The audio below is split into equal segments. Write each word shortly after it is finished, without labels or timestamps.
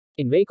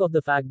In wake of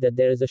the fact that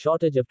there is a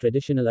shortage of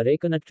traditional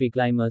arecanut tree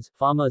climbers,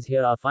 farmers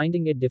here are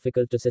finding it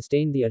difficult to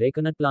sustain the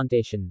arecanut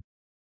plantation.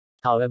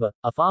 However,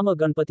 a farmer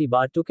Ganpati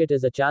Bhatt took it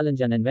as a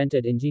challenge and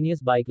invented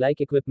ingenious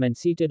bike-like equipment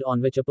seated on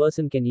which a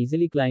person can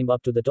easily climb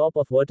up to the top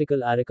of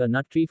vertical areca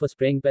nut tree for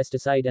spraying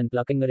pesticide and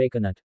plucking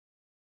arecanut.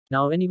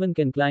 Now anyone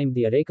can climb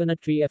the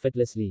arecanut tree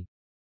effortlessly.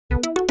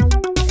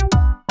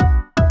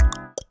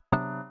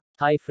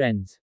 Hi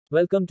friends.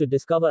 Welcome to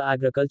Discover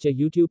Agriculture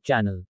YouTube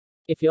channel.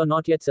 If you're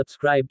not yet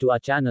subscribed to our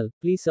channel,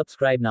 please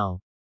subscribe now.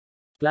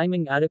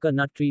 Climbing areca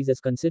nut trees is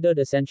considered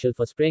essential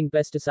for spraying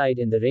pesticide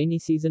in the rainy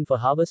season for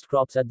harvest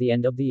crops at the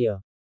end of the year.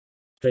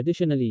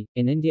 Traditionally,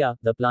 in India,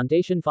 the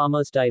plantation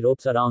farmers tie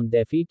ropes around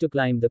their feet to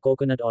climb the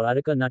coconut or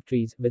areca nut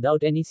trees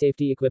without any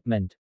safety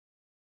equipment.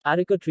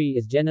 Areca tree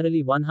is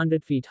generally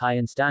 100 feet high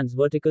and stands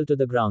vertical to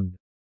the ground.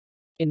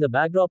 In the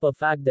backdrop of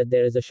fact that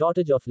there is a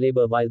shortage of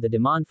labor while the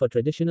demand for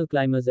traditional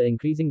climbers are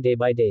increasing day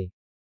by day.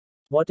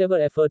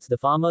 Whatever efforts the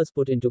farmers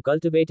put into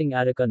cultivating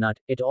areca nut,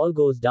 it all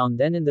goes down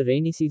then in the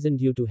rainy season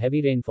due to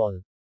heavy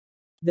rainfall.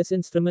 This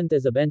instrument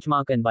is a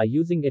benchmark and by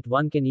using it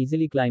one can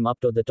easily climb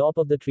up to the top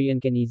of the tree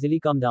and can easily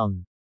come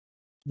down.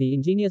 The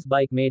ingenious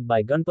bike made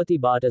by Ganpati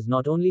Bhatt is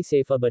not only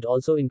safer but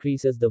also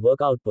increases the work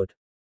output.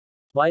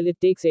 While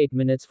it takes 8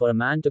 minutes for a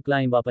man to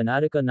climb up an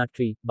areca nut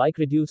tree, bike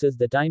reduces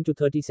the time to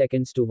 30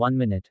 seconds to 1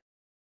 minute.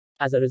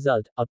 As a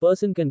result, a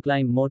person can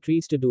climb more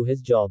trees to do his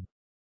job.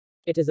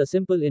 It is a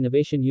simple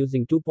innovation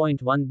using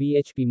 2.1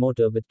 bhp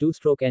motor with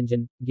 2-stroke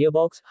engine,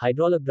 gearbox,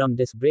 hydraulic drum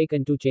disc brake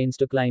and 2 chains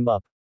to climb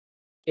up.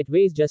 It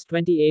weighs just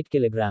 28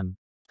 kg.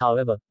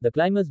 However, the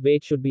climber's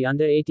weight should be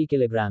under 80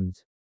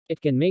 kg. It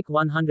can make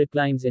 100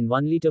 climbs in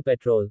 1 liter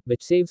petrol,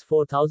 which saves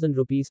 4,000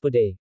 rupees per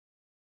day.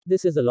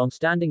 This is a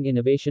long-standing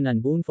innovation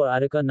and boon for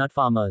areca nut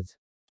farmers.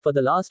 For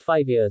the last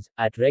 5 years,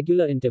 at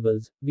regular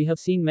intervals, we have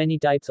seen many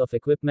types of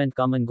equipment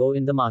come and go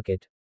in the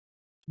market.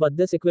 But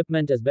this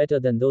equipment is better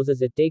than those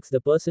as it takes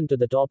the person to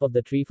the top of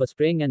the tree for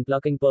spraying and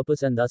plucking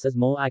purpose and thus is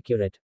more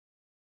accurate.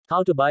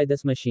 How to buy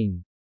this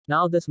machine?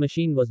 Now this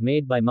machine was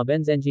made by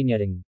Mabens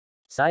Engineering.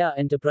 Saya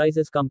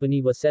Enterprises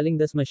company was selling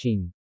this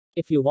machine.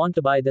 If you want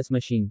to buy this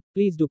machine,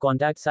 please do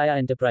contact Saya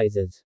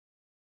Enterprises.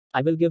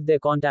 I will give their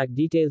contact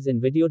details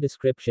in video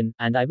description,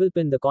 and I will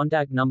pin the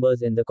contact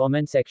numbers in the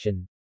comment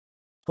section.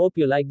 Hope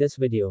you like this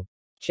video.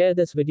 Share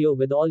this video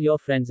with all your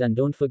friends and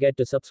don't forget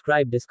to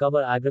subscribe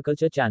Discover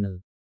Agriculture channel.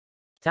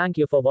 Thank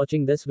you for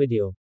watching this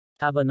video.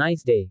 Have a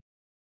nice day.